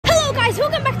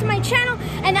to my channel.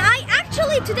 And I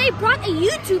actually today brought a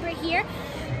YouTuber here,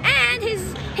 and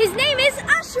his name is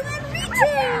Ashu and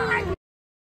Rithu.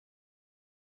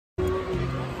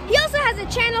 He also has a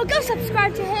channel. Go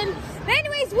subscribe to him. But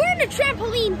anyways, we're in the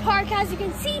trampoline park, as you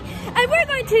can see, and we're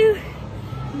going to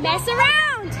mess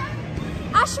around.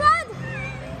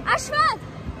 Ashwad,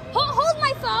 hold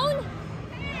my phone.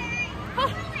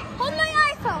 Hold my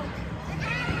iPhone.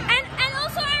 And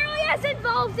also Ariel's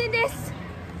involved in this.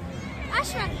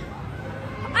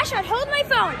 Ashwad, hold my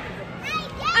phone.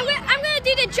 I'm gonna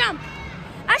do the jump.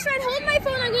 Ashwad, hold my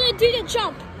phone. I'm gonna do the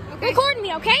jump. Okay. Record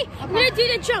me, okay? I'm gonna do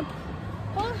the jump.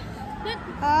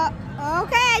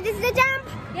 Okay, this is the jump.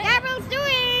 Yeah. Gabriel's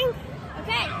doing.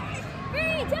 Okay.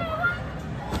 3, 2, 1.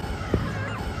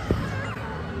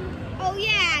 Oh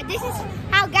yeah, this is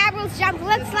how Gabriel's jump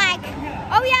looks like.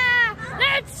 Oh yeah,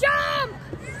 let's jump!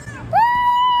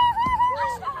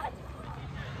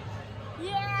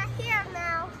 Yeah, here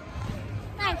now.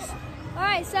 Nice. All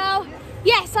right, so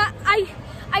yes,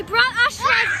 I brought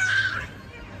Ashwad.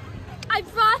 I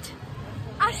brought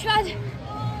Ashwad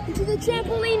into the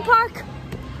trampoline park.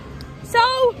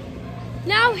 So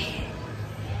now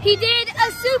he did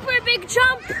a super big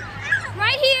jump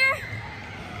right here,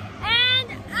 and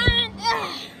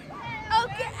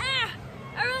okay,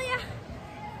 earlier.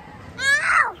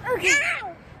 Ow! Okay,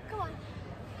 Ow! come on.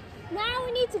 Now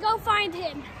we need to go find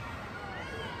him.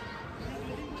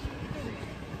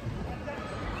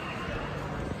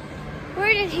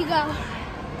 Where did he go?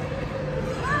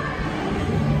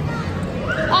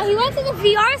 Oh, he went to the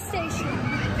VR station.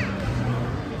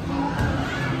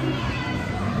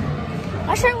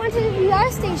 I sure went to the VR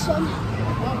station.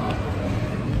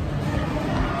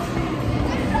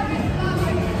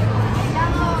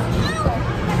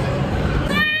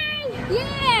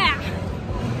 Yeah!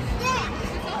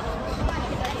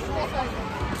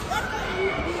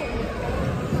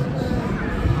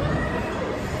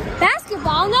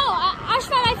 Basketball? No,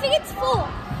 Ashwad, I think it's full.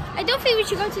 I don't think we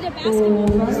should go to the basketball.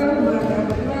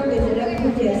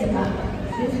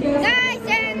 Guys,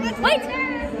 Wait!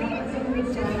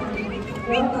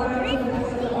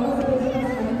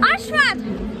 Ashwad!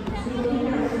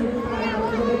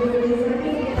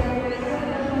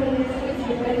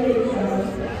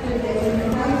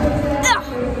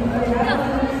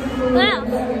 Wow.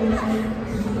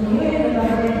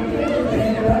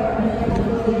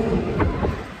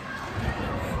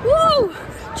 Woo!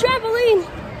 Trampoline!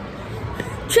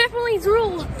 Trampolines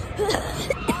rule!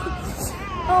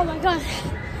 Oh my god.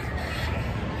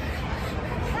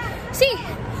 See,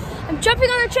 I'm jumping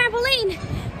on a trampoline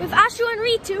with Ashu and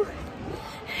Rithu.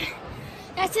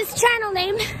 That's his channel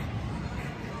name.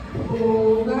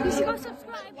 You should go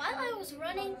subscribe. While I was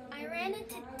running, I ran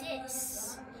into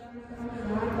this.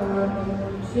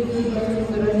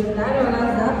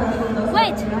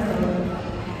 Wait.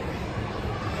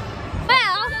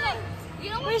 Well,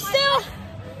 we're still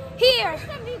here.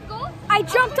 I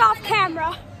jumped off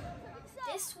camera.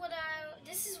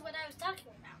 This is what I was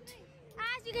talking about.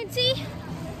 As you can see,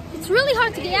 it's really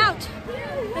hard to get out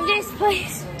of this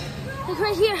place. Look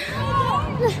right here.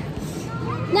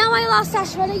 Now I lost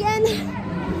Ashwad again.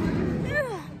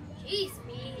 Jeez,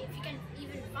 me, if you can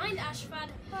even find Ashwad.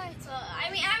 So, I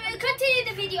will continue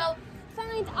the video.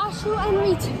 Find Ashu and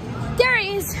Rithu. There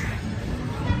he is.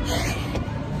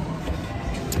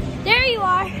 There you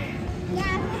are.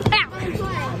 yeah. Ow.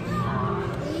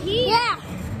 Yeah.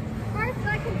 First,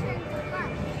 I can turn to the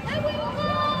back.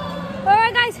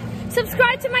 Alright guys,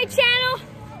 subscribe to my channel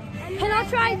and I'll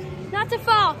try not to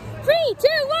fall. 3, 2,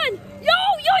 1. Yo!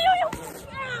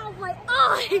 Ow, my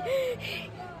eye!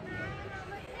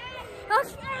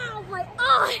 Ow, my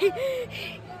eye!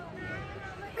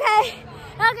 Okay,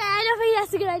 I don't think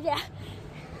that's a good idea.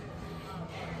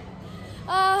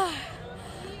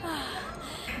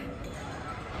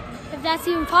 If that's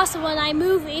even possible in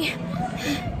iMovie.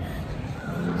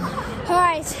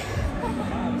 Alright,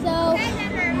 so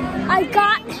I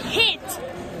got hit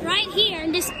right here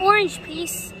in this orange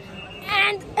piece,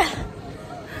 and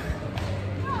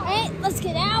alright, let's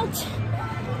get out.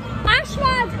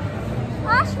 Ashwad,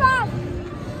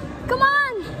 come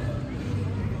on!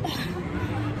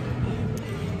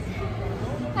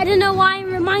 I don't know why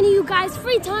I'm reminding you guys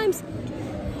 3 times.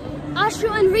 Ashu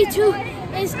and Rithu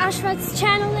is Ashwad's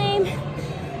channel name.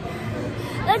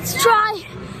 Let's try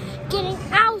getting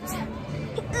out.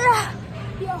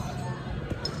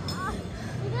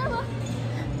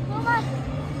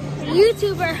 A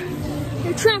YouTuber in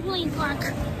a trampoline park.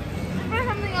 Or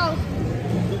something else.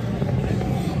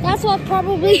 That's what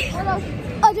probably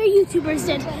other YouTubers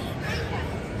did.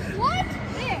 What?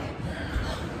 Where?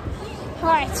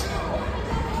 Alright.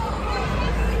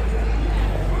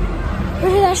 Where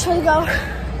did Ashford go?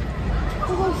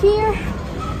 Over here.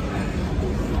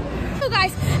 So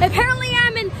guys, apparently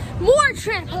I'm in more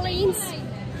trampolines,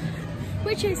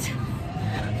 which is,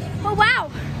 oh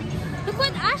wow, look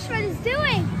what Ashford is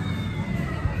doing.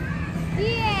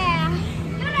 Yeah.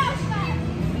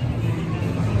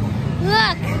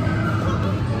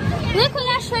 Look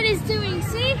what Ashu is doing,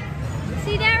 see?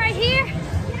 See that right here?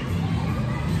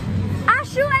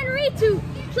 Ashu and Rithu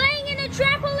playing in a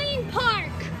trampoline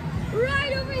park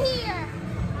right over here.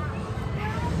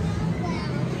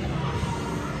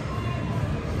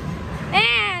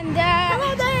 And,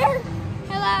 hello there.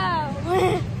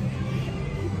 Hello.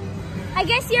 I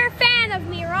guess you're a fan of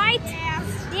me, right?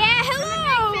 Yes. Yeah,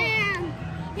 hello. Fan.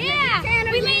 Yeah,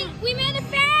 we made a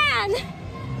fan.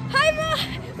 Hi, Mo.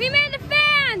 We made a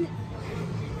fan.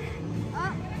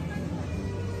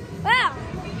 Wow.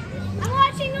 I'm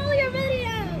watching all your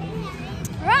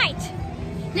videos. Right.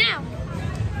 Now,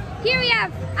 here we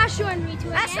have Ashu and Rithu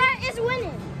again. Asha is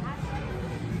winning.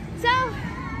 So,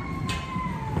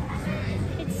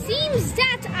 it seems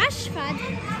that Ashfad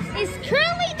is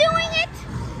currently doing it.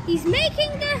 He's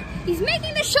making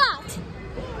the shot.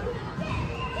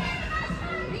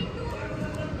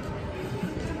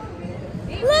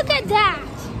 Look at that.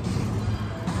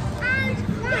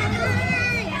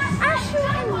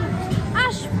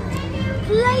 Ashu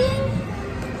playing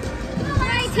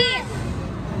right here.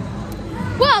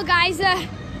 Well, guys,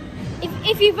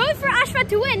 if you vote for Ashfad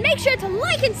to win, make sure to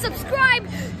like and subscribe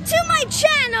to my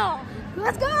channel.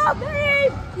 Let's go,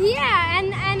 babe. Yeah,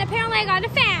 and apparently I got a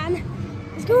fan.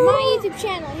 Let's go. My YouTube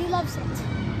channel, he loves it.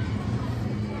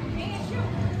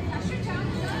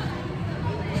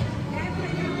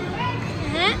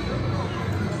 Yeah.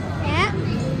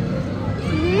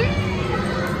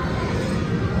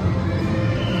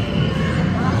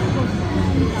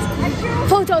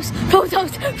 Photos.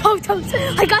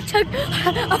 I got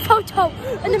a photo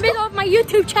in the middle of my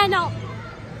YouTube channel.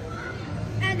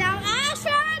 And now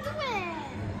Asha wins.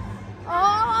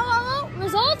 Oh,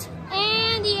 result?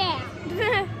 And yeah.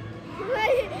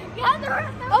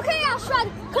 Okay, Ashfad,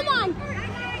 come on.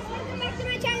 Welcome back to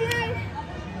my channel.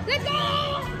 Let's go.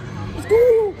 Let's go.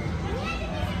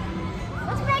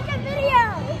 Let's make a video.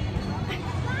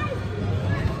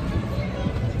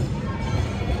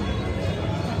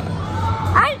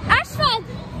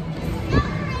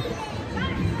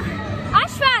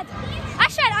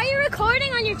 Ashfad, are you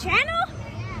recording on your channel?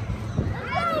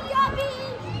 Oh, Gabby.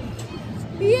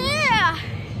 Yeah.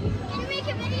 Can you make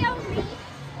a video of me?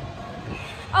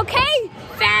 Okay,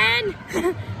 fan.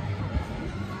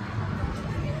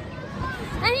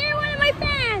 And here's one of my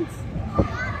fans.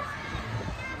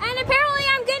 And apparently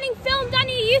I'm getting filmed on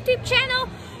your YouTube channel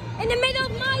in the middle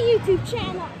of my YouTube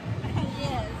channel.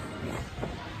 Yes.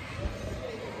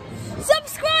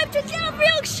 Subscribe to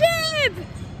Gabriel Shib.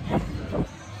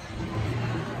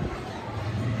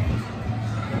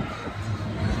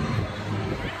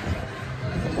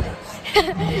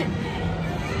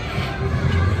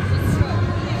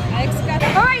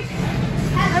 Alright,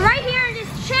 I'm right here in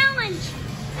this challenge.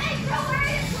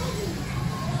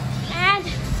 And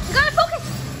I gotta focus.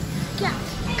 Yeah,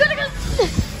 gotta go.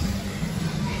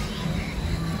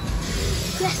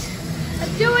 Yes,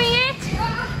 I'm doing it.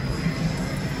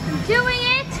 No!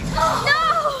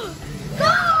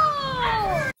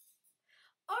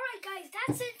 Alright guys,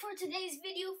 that's it for today's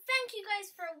video. Thank you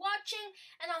guys for watching,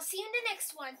 and I'll see you in the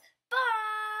next one.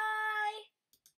 Bye!